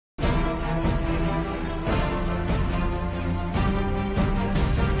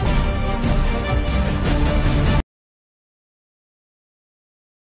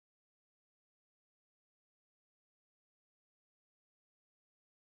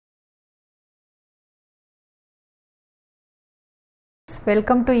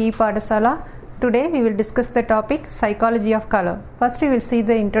welcome to ePadasala. Today we will discuss the topic psychology of color. First we will see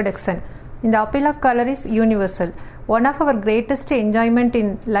the introduction. The appeal of color is universal. One of our greatest enjoyment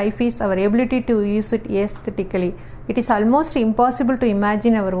in life is our ability to use it aesthetically. It is almost impossible to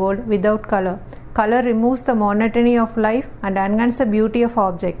imagine our world without color. Color removes the monotony of life and enhances the beauty of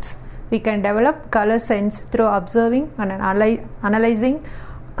objects. We can develop color sense through observing and analyzing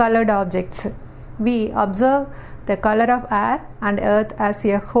colored objects. We observe the color of air and earth as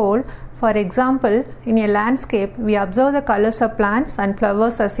a whole. For example, in a landscape, we observe the colors of plants and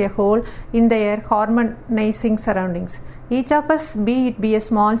flowers as a whole in their harmonizing surroundings. Each of us, be it a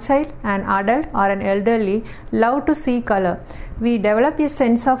small child, an adult or an elderly, love to see color. We develop a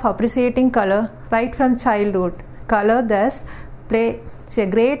sense of appreciating color right from childhood. Color thus plays a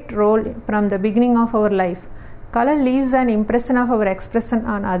great role from the beginning of our life. Color leaves an impression of our expression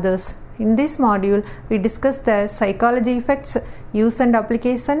on others. In this module, we discuss the psychology effects, use and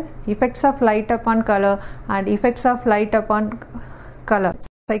application, effects of light upon color, and effects of light upon color.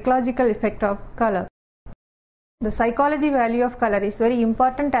 Psychological effect of color. The psychology value of color is very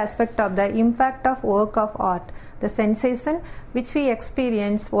important aspect of the impact of work of art. The sensation which we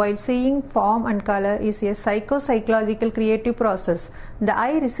experience while seeing form and color is a psychological creative process. The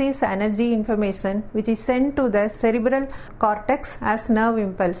eye receives energy information which is sent to the cerebral cortex as nerve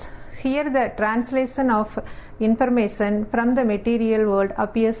impulse. Here the translation of information from the material world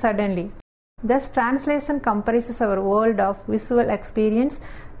appears suddenly. Thus translation comprises our world of visual experience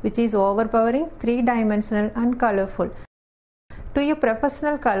which is overpowering, three-dimensional and colorful. To a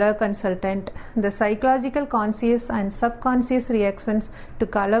professional color consultant, the psychological conscious and subconscious reactions to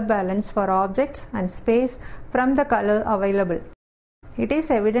color balance for objects and space from the color available. It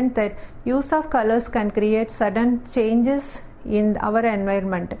is evident that use of colors can create sudden changes in our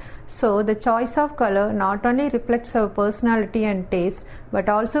environment. So the choice of color not only reflects our personality and taste but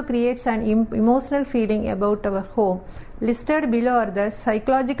also creates an emotional feeling about our home. Listed below are the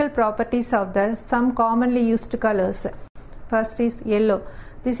psychological properties of the some commonly used colors. First is yellow.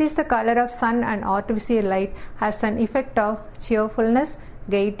 This is the color of sun and artificial light, has an effect of cheerfulness,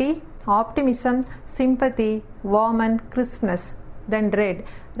 gaiety, optimism, sympathy, warmth and crispness. Then red.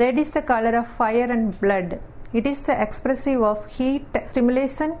 Red is the color of fire and blood. It is the expressive of heat,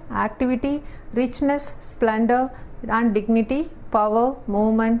 stimulation, activity, richness, splendor and dignity, power,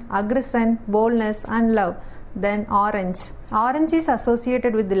 movement, aggression, boldness and love. Then orange. Orange is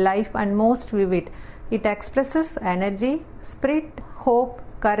associated with life and most vivid. It expresses energy, spirit, hope,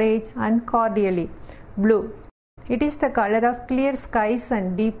 courage and cordially. Blue. It is the color of clear skies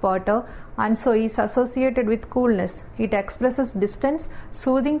and deep water and so is associated with coolness. It expresses distance,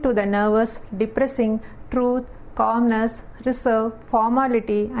 soothing to the nervous, depressing, truth, calmness, reserve,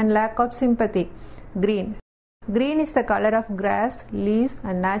 formality and lack of sympathy. Green. Green is the color of grass, leaves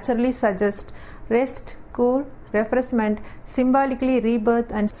and naturally suggests rest, cool, refreshment, symbolically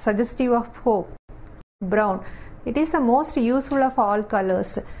rebirth and suggestive of hope. Brown. It is the most useful of all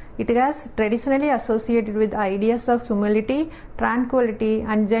colors. It has traditionally associated with ideas of humility, tranquility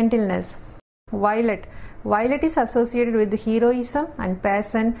and gentleness. Violet. Violet is associated with heroism and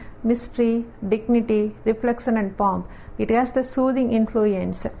passion, mystery, dignity, reflection and pomp. It has the soothing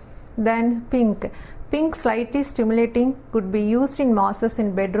influence. Then pink. Pink, slightly stimulating, could be used in mosses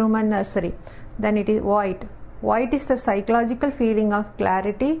in bedroom and nursery. Then it is white. White is the psychological feeling of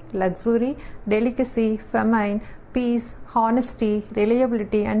clarity, luxury, delicacy, feminine, peace, honesty,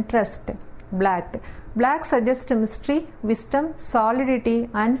 reliability and trust. Black. Black suggests mystery, wisdom, solidity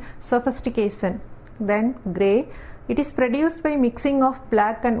and sophistication. Then grey. It is produced by mixing of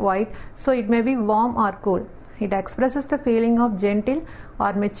black and white, so it may be warm or cool. It expresses the feeling of gentle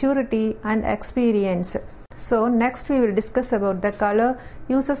or maturity and experience. So next we will discuss about the color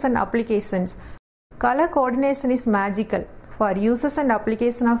uses and applications. Color coordination is magical. For uses and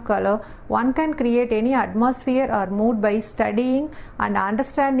application of color, one can create any atmosphere or mood by studying and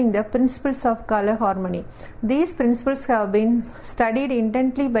understanding the principles of color harmony. These principles have been studied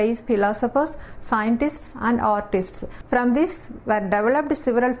intently by philosophers, scientists and artists. From this were developed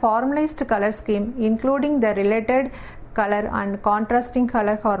several formalized color schemes including the related color and contrasting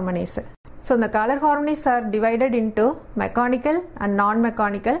color harmonies. So the color harmonies are divided into mechanical and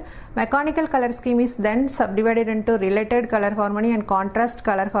non-mechanical. Mechanical color scheme is then subdivided into related color harmony and contrast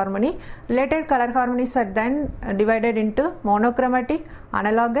color harmony. Related color harmonies are then divided into monochromatic,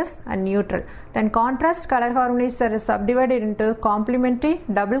 analogous and neutral. Then contrast color harmonies are subdivided into complementary,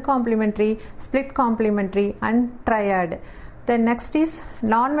 double complementary, split complementary and triad. Then next is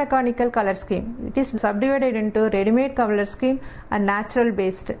non-mechanical color scheme. It is subdivided into ready-made color scheme and natural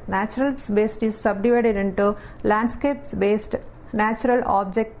based. Natural based is subdivided into landscape based, natural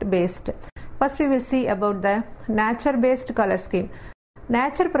object based. First we will see about the nature based color scheme.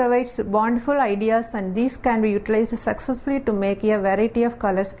 Nature provides bountiful ideas and these can be utilized successfully to make a variety of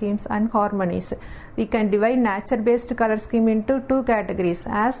color schemes and harmonies. We can divide nature based color scheme into two categories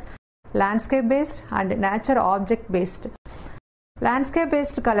as landscape based and nature object based. Landscape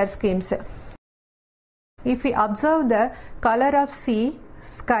based color schemes. If we observe the color of sea,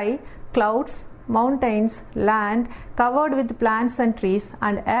 sky, clouds, mountains, land covered with plants and trees,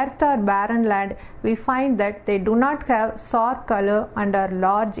 and earth or barren land, we find that they do not have sour color and are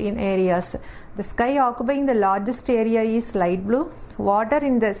large in areas. The sky occupying the largest area is light blue. Water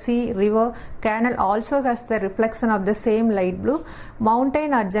in the sea, river, canal also has the reflection of the same light blue.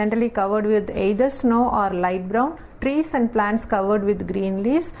 Mountains are generally covered with either snow or light brown. Trees and plants covered with green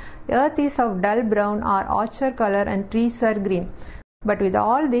leaves. Earth is of dull brown or ochre color and trees are green. But with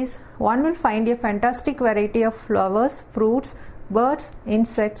all this, one will find a fantastic variety of flowers, fruits, birds,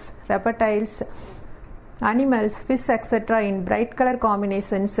 insects, reptiles, animals, fish, etc. in bright color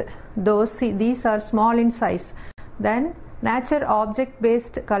combinations, though these are small in size. Then, nature object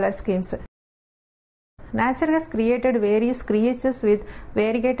based color schemes. Nature has created various creatures with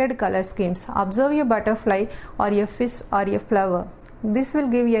variegated color schemes. Observe a butterfly or a fish or a flower. This will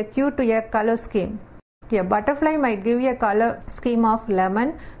give a cue to a color scheme. A butterfly might give a color scheme of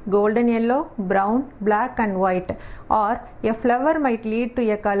lemon, golden yellow, brown, black and white, or a flower might lead to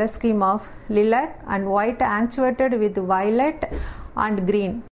a color scheme of lilac and white punctuated with violet and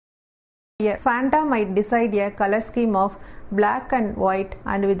green. A Fanta might decide a color scheme of black and white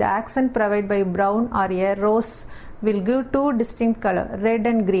and with the accent provided by brown, or a rose will give two distinct colors, red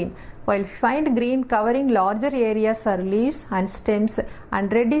and green. While we find green covering larger areas or leaves and stems,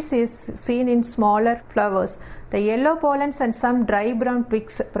 and red is seen in smaller flowers. The yellow pollens and some dry brown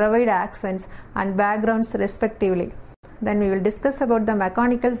twigs provide accents and backgrounds respectively. Then we will discuss about the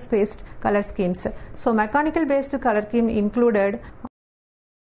mechanical based color schemes. So mechanical based color scheme included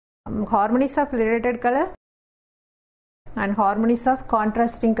harmonies of related color and harmonies of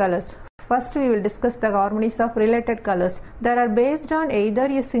contrasting colors. First we will discuss the harmonies of related colors. They are based on either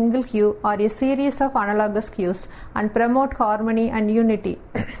a single hue or a series of analogous hues and promote harmony and unity.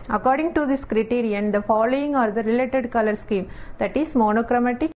 According to this criterion, the following are the related color scheme, that is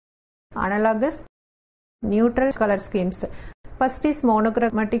monochromatic, analogous, neutral color schemes. First is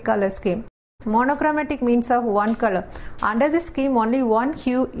monochromatic color scheme. Monochromatic means of one color. Under this scheme, only one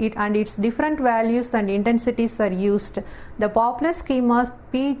hue and its different values and intensities are used. The popular scheme of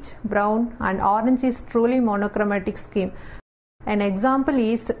peach, brown and orange is truly monochromatic scheme. An example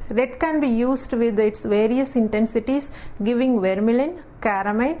is red can be used with its various intensities giving vermilion,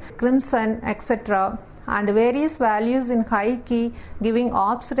 caramel, crimson, etc. and various values in high key giving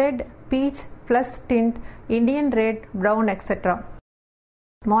ops red, peach, plus tint, Indian red, brown, etc.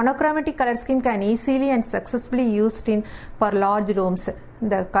 Monochromatic color scheme can easily and successfully used for large rooms.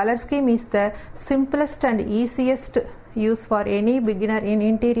 The color scheme is the simplest and easiest use for any beginner in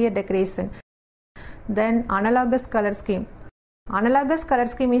interior decoration. Then analogous color scheme. Analogous color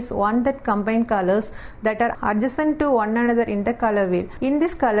scheme is one that combines colors that are adjacent to one another in the color wheel. In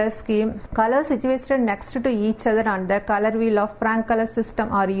this color scheme, colors situated next to each other on the color wheel of Frank color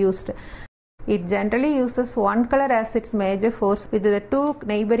system are used. It generally uses one color as its major force with the two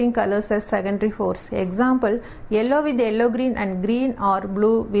neighboring colors as secondary force. Example, yellow with yellow green and green or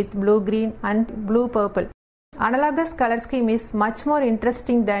blue with blue green and blue purple. Analogous color scheme is much more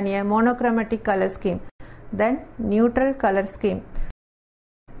interesting than a monochromatic color scheme. Then neutral color scheme.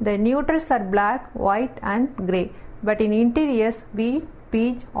 The neutrals are black, white and grey, but in interiors wheat,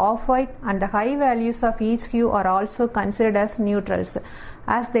 peach, off-white and the high values of each hue are also considered as neutrals.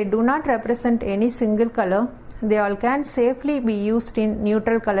 As they do not represent any single color, they all can safely be used in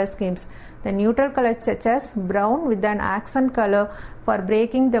neutral color schemes. The neutral colors such as brown with an accent color for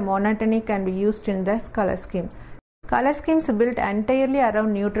breaking the monotony can be used in this color scheme. Color schemes built entirely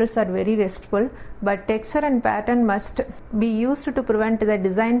around neutrals are very restful, but texture and pattern must be used to prevent the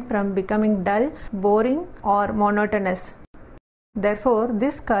design from becoming dull, boring or monotonous. Therefore,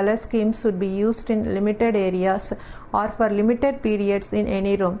 this color scheme should be used in limited areas or for limited periods in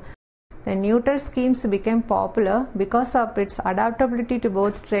any room. The neutral schemes became popular because of its adaptability to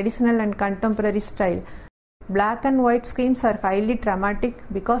both traditional and contemporary style. Black and white schemes are highly dramatic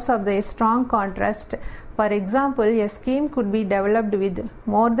because of their strong contrast. For example, a scheme could be developed with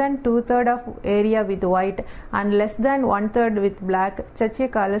more than 2/3 of area with white and less than 1/3 with black. Such a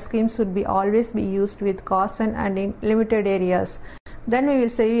color scheme should be always be used with caution and in limited areas. Then we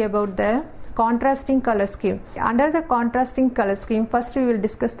will say about the contrasting color scheme. Under the contrasting color scheme, first we will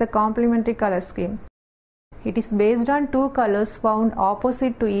discuss the complementary color scheme. It is based on two colors found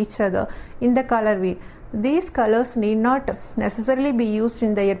opposite to each other in the color wheel. These colors need not necessarily be used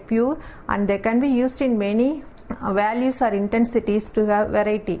in their pure, and they can be used in many values or intensities to have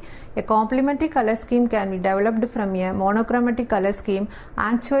variety. A complementary color scheme can be developed from a monochromatic color scheme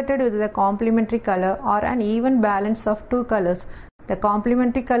actuated with the complementary color or an even balance of two colors. The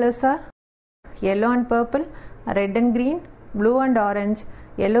complementary colors are yellow and purple, red and green, blue and orange,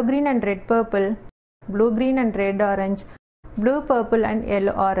 yellow green and red purple, blue green and red orange, blue purple and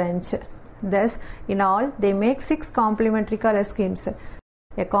yellow orange. Thus, in all, they make 6 complementary color schemes.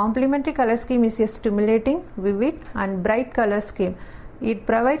 A complementary color scheme is a stimulating, vivid and bright color scheme. It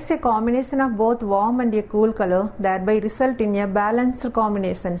provides a combination of both warm and a cool color, thereby result in a balanced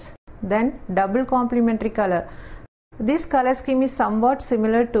combinations. Then, double complementary color. This color scheme is somewhat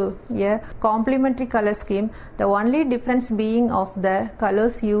similar to a complementary color scheme, the only difference being of the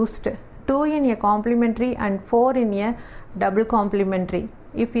colors used, 2 in a complementary and 4 in a double complementary.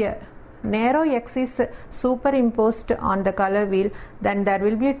 If a narrow X is superimposed on the color wheel, then there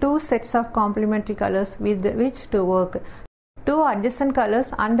will be 2 sets of complementary colors with which to work. 2 adjacent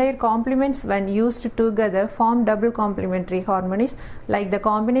colors and their complements when used together form double complementary harmonies, like the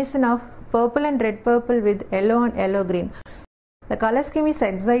combination of purple and red purple with yellow and yellow green. The color scheme is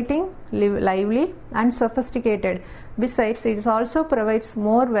exciting, lively and sophisticated. Besides, it also provides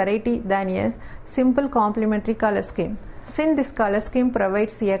more variety than a simple complementary color scheme. Since this color scheme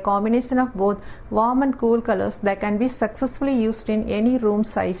provides a combination of both warm and cool colors that can be successfully used in any room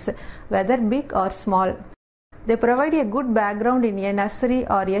size, whether big or small. They provide a good background in a nursery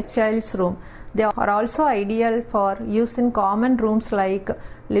or a child's room. They are also ideal for use in common rooms like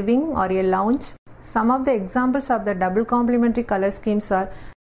living or a lounge. Some of the examples of the double complementary color schemes are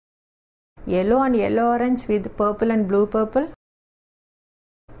yellow and yellow orange with purple and blue purple,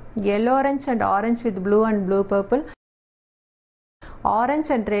 yellow orange and orange with blue and blue purple, orange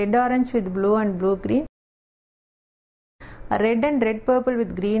and red orange with blue and blue green, red and red purple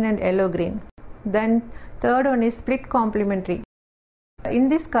with green and yellow green. Then third one is split complementary. In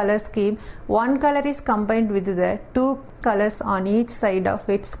this color scheme, one color is combined with the 2 colors on each side of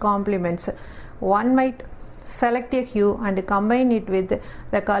its complements. One might select a hue and combine it with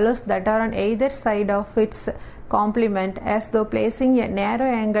the colors that are on either side of its complement, as though placing a narrow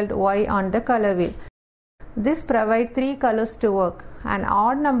angled Y on the color wheel. This provides 3 colors to work. An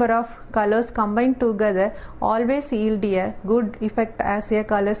odd number of colors combined together always yield a good effect as a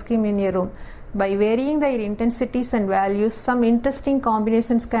color scheme in a room. By varying their intensities and values, some interesting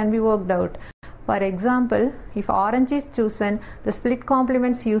combinations can be worked out. For example, if orange is chosen, the split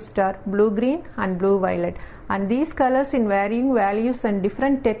complements used are blue-green and blue-violet, and these colors in varying values and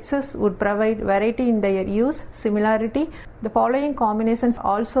different textures would provide variety in their use. Similarity, the following combinations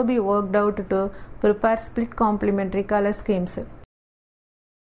also be worked out to prepare split complementary color schemes.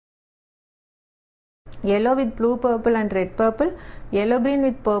 Yellow with blue purple and red purple, yellow green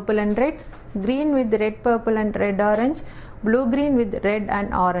with purple and red, green with red purple and red orange, blue green with red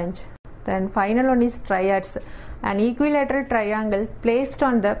and orange. Then final one is triads. An equilateral triangle placed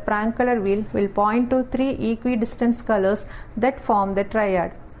on the prank color wheel will point to 3 equidistant colors that form the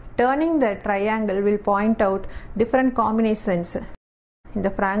triad. Turning the triangle will point out different combinations. In the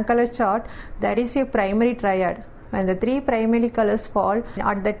prank color chart, there is a primary triad. When the 3 primary colors fall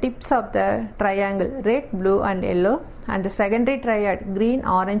at the tips of the triangle, red, blue and yellow, and the secondary triad, green,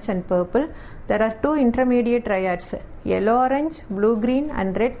 orange and purple, there are 2 intermediate triads, yellow, orange, blue, green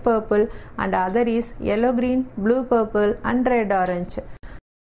and red, purple, and other is yellow, green, blue, purple and red, orange.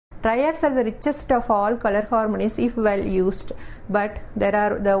 Triads are the richest of all color harmonies if well used, but there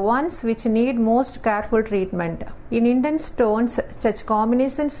are the ones which need most careful treatment. In intense tones, such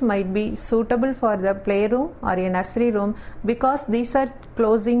combinations might be suitable for the playroom or a nursery room because these are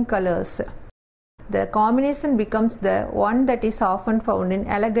closing colors. The combination becomes the one that is often found in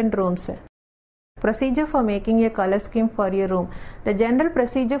elegant rooms. Procedure for making a color scheme for a room. The general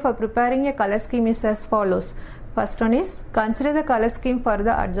procedure for preparing a color scheme is as follows. First one is consider the color scheme for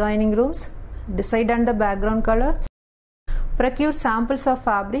the adjoining rooms. Decide on the background color. Procure samples of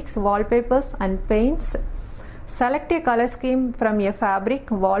fabrics, wallpapers and paints. Select a color scheme from a fabric,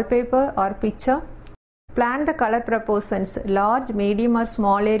 wallpaper or picture. Plan the color proportions, large, medium or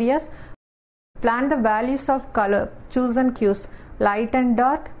small areas. Plan the values of color, chosen hues, light and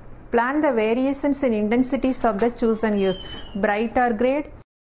dark. Plan the variations in intensities of the chosen hues, bright or grade.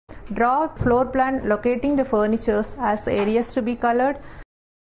 Draw floor plan locating the furniture as areas to be colored.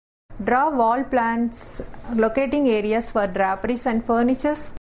 Draw wall plans locating areas for draperies and furniture.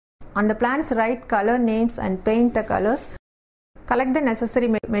 On the plans, write color names and paint the colors. Collect the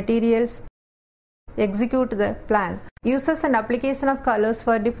necessary materials. execute the plan. Uses and application of colors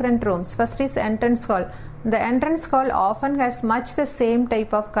for different rooms. First is entrance hall. The entrance hall often has much the same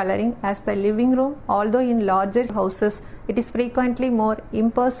type of coloring as the living room, although in larger houses it is frequently more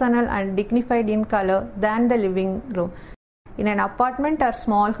impersonal and dignified in color than the living room. In an apartment or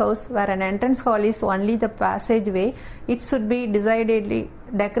small house where an entrance hall is only the passageway, it should be decidedly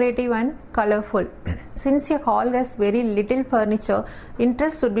decorative and colorful. Since a hall has very little furniture,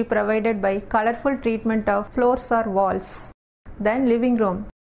 interest should be provided by colorful treatment of floors or walls. Then living room.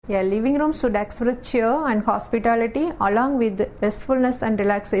 A living room should express cheer and hospitality along with restfulness and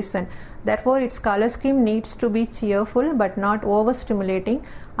relaxation. Therefore, its color scheme needs to be cheerful but not overstimulating,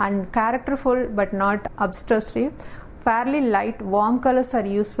 and characterful but not obtrusive. Fairly light, warm colors are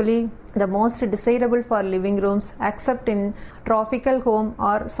usually the most desirable for living rooms, except in tropical home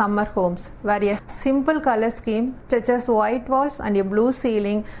or summer homes, where a simple color scheme such as white walls and a blue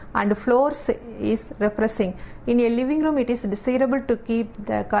ceiling and floors is refreshing. In a living room, it is desirable to keep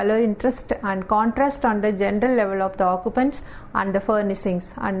the color interest and contrast on the general level of the occupants and the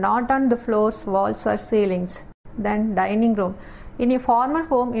furnishings, and not on the floors, walls or ceilings. Then dining room. In a formal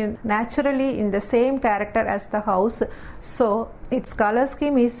home, is naturally in the same character as the house, so its color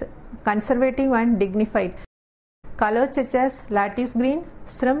scheme is conservative and dignified. Colors such as lattice green,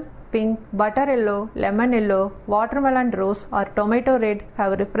 shrimp pink, butter yellow, lemon yellow, watermelon rose or tomato red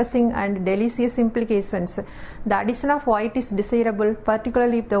have refreshing and delicious implications. The addition of white is desirable,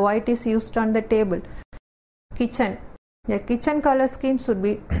 particularly if the white is used on the table. Kitchen. A kitchen color scheme should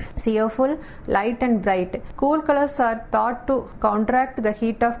be cheerful, light and bright. Cool colors are thought to counteract the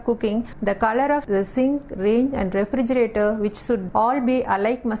heat of cooking. The color of the sink, range and refrigerator, which should all be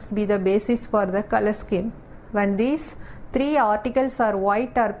alike, must be the basis for the color scheme. When these three articles are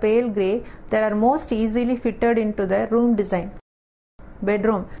white or pale grey, they are most easily fitted into the room design.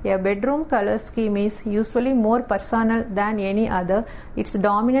 Bedroom. A bedroom color scheme is usually more personal than any other. Its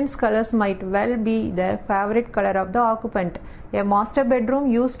dominant colors might well be the favorite color of the occupant. A master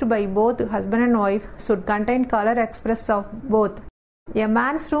bedroom used by both husband and wife should contain color express of both. A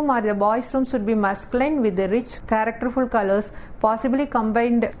man's room or the boy's room should be masculine with rich, characterful colors, possibly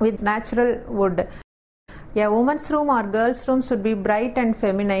combined with natural wood. A woman's room or girl's room should be bright and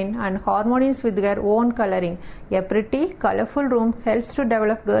feminine and harmonious with their own coloring. A pretty, colorful room helps to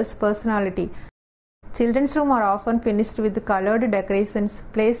develop girls' personality. Children's rooms are often finished with colored decorations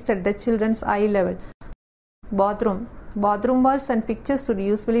placed at the children's eye level. Bathroom. Bathroom walls and fixtures should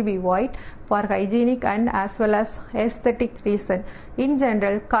usually be white for hygienic and as well as aesthetic reason. In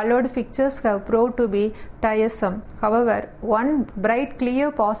general, colored fixtures have proved to be tiresome. However, one bright,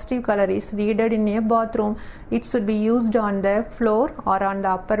 clear, positive color is needed in a bathroom. It should be used on the floor or on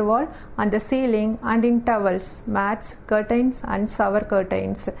the upper wall, on the ceiling, and in towels, mats, curtains, and shower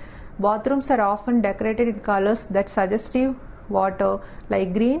curtains. Bathrooms are often decorated in colors that suggestive water,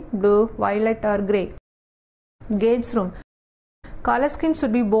 like green, blue, violet, or grey. Games room. Color scheme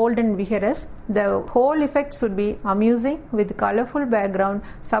should be bold and vigorous. The whole effect should be amusing with colorful background,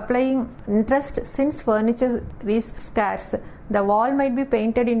 supplying interest since furniture is scarce. The wall might be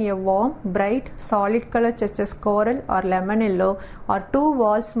painted in a warm, bright, solid color such as coral or lemon yellow, or two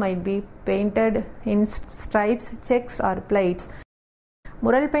walls might be painted in stripes, checks, or plates.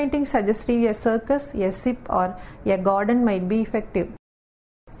 Mural painting suggesting a circus, a ship, or a garden might be effective.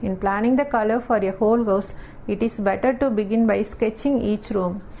 In planning the color for a whole house, it is better to begin by sketching each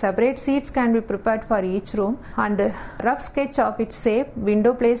room. Separate sheets can be prepared for each room, and a rough sketch of its shape,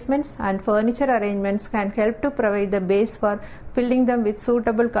 window placements, and furniture arrangements can help to provide the base for filling them with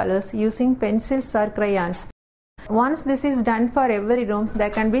suitable colors using pencils or crayons. Once this is done for every room, they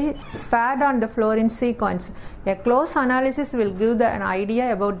can be spread on the floor in sequence. A close analysis will give an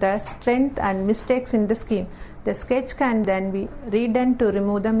idea about the strength and mistakes in the scheme. The sketch can then be redone to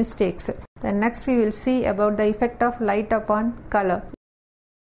remove the mistakes. Then next we will see about the effect of light upon color.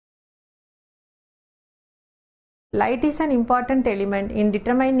 Light is an important element in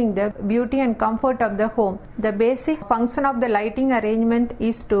determining the beauty and comfort of the home. The basic function of the lighting arrangement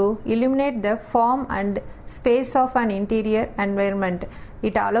is to illuminate the form and space of an interior environment.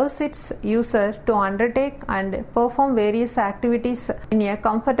 It allows its user to undertake and perform various activities in a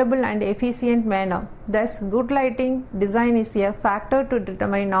comfortable and efficient manner. Thus, good lighting design is a factor to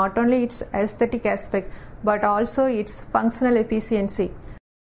determine not only its aesthetic aspect but also its functional efficiency.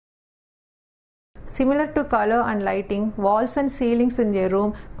 Similar to color and lighting, walls and ceilings in a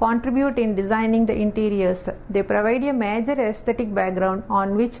room contribute in designing the interiors. They provide a major aesthetic background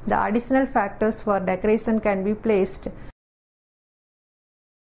on which the additional factors for decoration can be placed.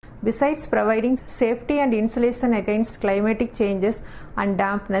 Besides providing safety and insulation against climatic changes and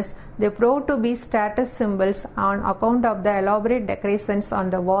dampness, they prove to be status symbols on account of the elaborate decorations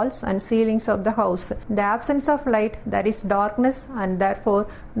on the walls and ceilings of the house. In the absence of light, there is darkness, and therefore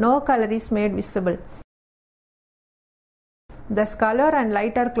no color is made visible. Thus, color and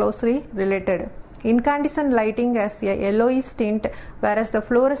light are closely related. Incandescent lighting has a yellowish tint, whereas the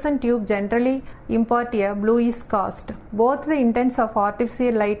fluorescent tube generally impart a bluish cast. Both the intents of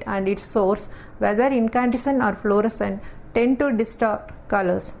artificial light and its source, whether incandescent or fluorescent, tend to distort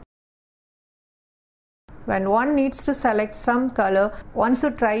colors. When one needs to select some color, one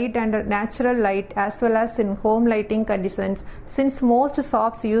should try it under natural light as well as in home lighting conditions, since most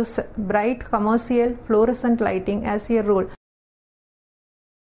shops use bright commercial fluorescent lighting as a rule.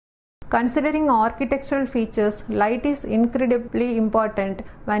 Considering architectural features, light is incredibly important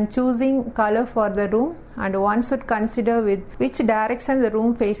when choosing color for the room, and one should consider with which direction the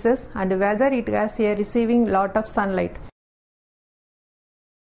room faces and whether it has a receiving lot of sunlight.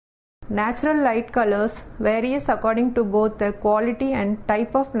 Natural light colors varies according to both the quality and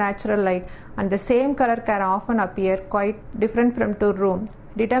type of natural light, and the same color can often appear quite different from to room.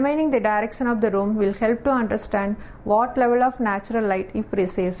 Determining the direction of the room will help to understand what level of natural light it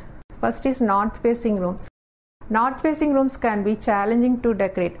receives. First is north-facing room. North-facing rooms can be challenging to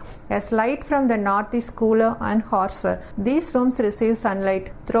decorate, as light from the north is cooler and harsher. These rooms receive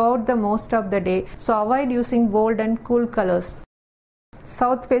sunlight throughout the most of the day, so avoid using bold and cool colors.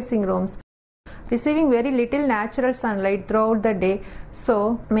 South-facing rooms receiving very little natural sunlight throughout the day,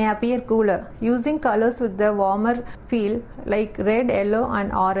 so may appear cooler. Using colors with the warmer feel like red, yellow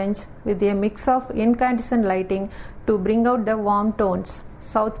and orange with a mix of incandescent lighting to bring out the warm tones.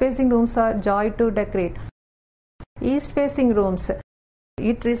 South-facing rooms are joy to decorate. East-facing rooms.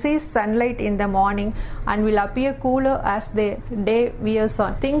 It receives sunlight in the morning and will appear cooler as the day wears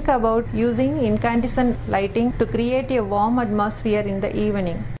on. Think about using incandescent lighting to create a warm atmosphere in the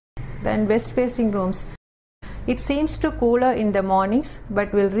evening. Then west-facing rooms. It seems to cooler in the mornings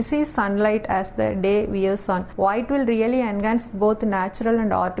but will receive sunlight as the day wears on. White will really enhance both natural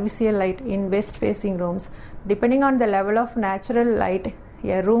and artificial light in west-facing rooms. Depending on the level of natural light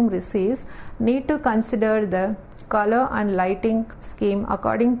a room receives, need to consider the color and lighting scheme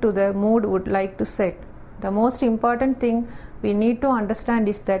according to the mood would like to set. The most important thing we need to understand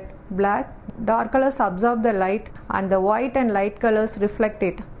is that black, dark colors absorb the light and the white and light colors reflect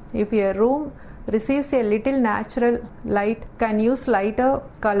it. If a room receives a little natural light, can use lighter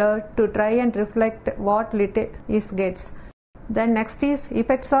color to try and reflect what little it gets. Then next is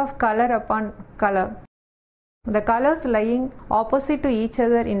effects of color upon color. The colors lying opposite to each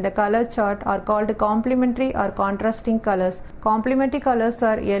other in the color chart are called complementary or contrasting colors. Complementary colors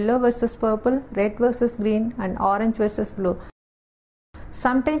are yellow versus purple, red versus green and orange versus blue.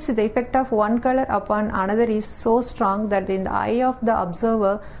 Sometimes the effect of one color upon another is so strong that in the eye of the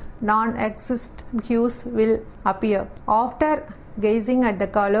observer non-existent hues will appear. After gazing at the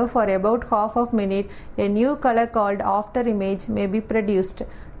color for about half a minute, a new color called after image may be produced.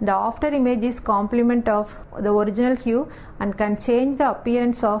 The after image is complement of the original hue and can change the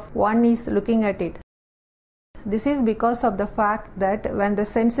appearance of one is looking at it. This is because of the fact that when the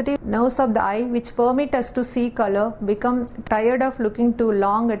sensitive nerves of the eye, which permit us to see color, become tired of looking too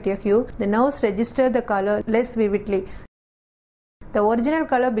long at a hue, the nerves register the color less vividly. The original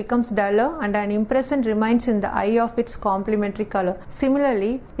color becomes duller and an impression remains in the eye of its complementary color.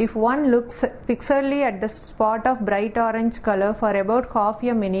 Similarly, if one looks fixedly at the spot of bright orange color for about half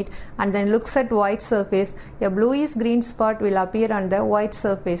a minute and then looks at white surface, a bluish green spot will appear on the white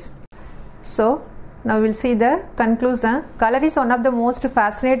surface. So, now we will see the conclusion. Color is one of the most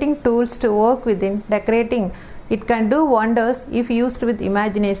fascinating tools to work with in decorating. It can do wonders if used with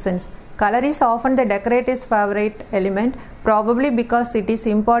imaginations. Color is often the decorator's favorite element, probably because it is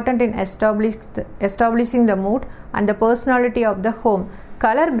important in establishing the mood and the personality of the home.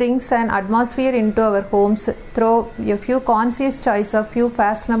 Color brings an atmosphere into our homes through a few conscious choice of few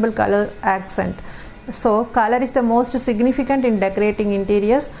fashionable color accent. So, color is the most significant in decorating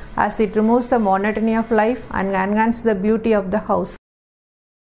interiors as it removes the monotony of life and enhances the beauty of the house.